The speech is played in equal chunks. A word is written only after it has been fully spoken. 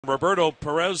Roberto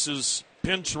Perez's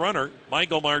pinch runner,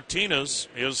 Michael Martinez,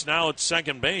 is now at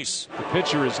second base. The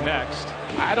pitcher is next.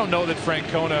 I don't know that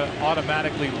Francona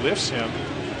automatically lifts him,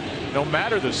 no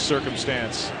matter the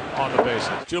circumstance on the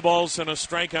bases. 2 balls and a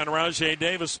strike on Rajai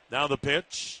Davis. Now the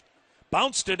pitch.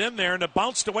 Bounced it in there, and it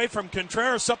bounced away from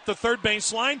Contreras up the third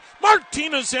base line.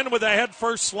 Martinez in with a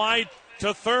head-first slide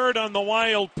to third on the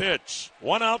wild pitch.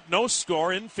 1 out, no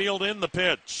score. Infield in the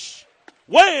pitch.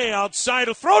 Way outside,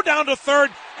 a throw down to third,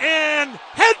 and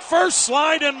head-first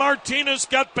slide, and Martinez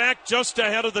got back just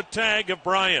ahead of the tag of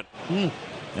Bryant.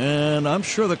 And I'm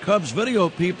sure the Cubs video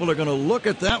people are going to look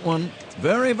at that one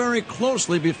very, very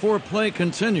closely before play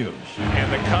continues.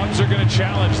 And the Cubs are going to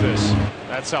challenge this.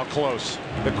 That's how close.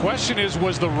 The question is,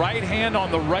 was the right hand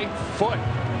on the right foot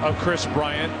of Kris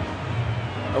Bryant,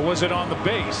 or was it on the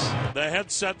base? The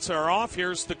headsets are off.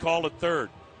 Here's the call at third.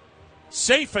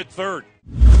 Safe at third.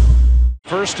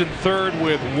 First and third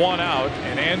with 1 out,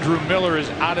 and Andrew Miller is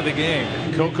out of the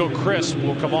game. Coco Crisp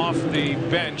will come off the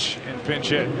bench and pinch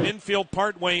hit. Infield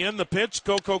partway in the pitch.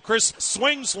 Coco Crisp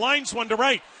swings, lines one to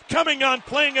right. Coming on,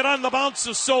 playing it on the bounce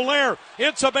is Soler.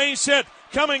 It's a base hit.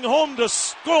 Coming home to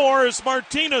score is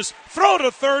Martinez. Throw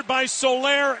to third by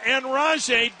Soler, and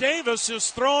Rajai Davis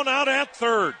is thrown out at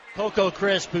third. Coco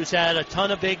Crisp, who's had a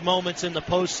ton of big moments in the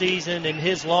postseason in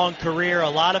his long career, a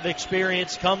lot of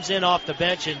experience, comes in off the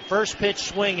bench and first pitch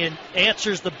swinging,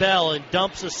 answers the bell and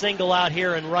dumps a single out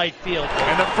here in right field.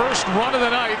 And the first run of the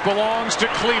night belongs to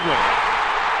Cleveland.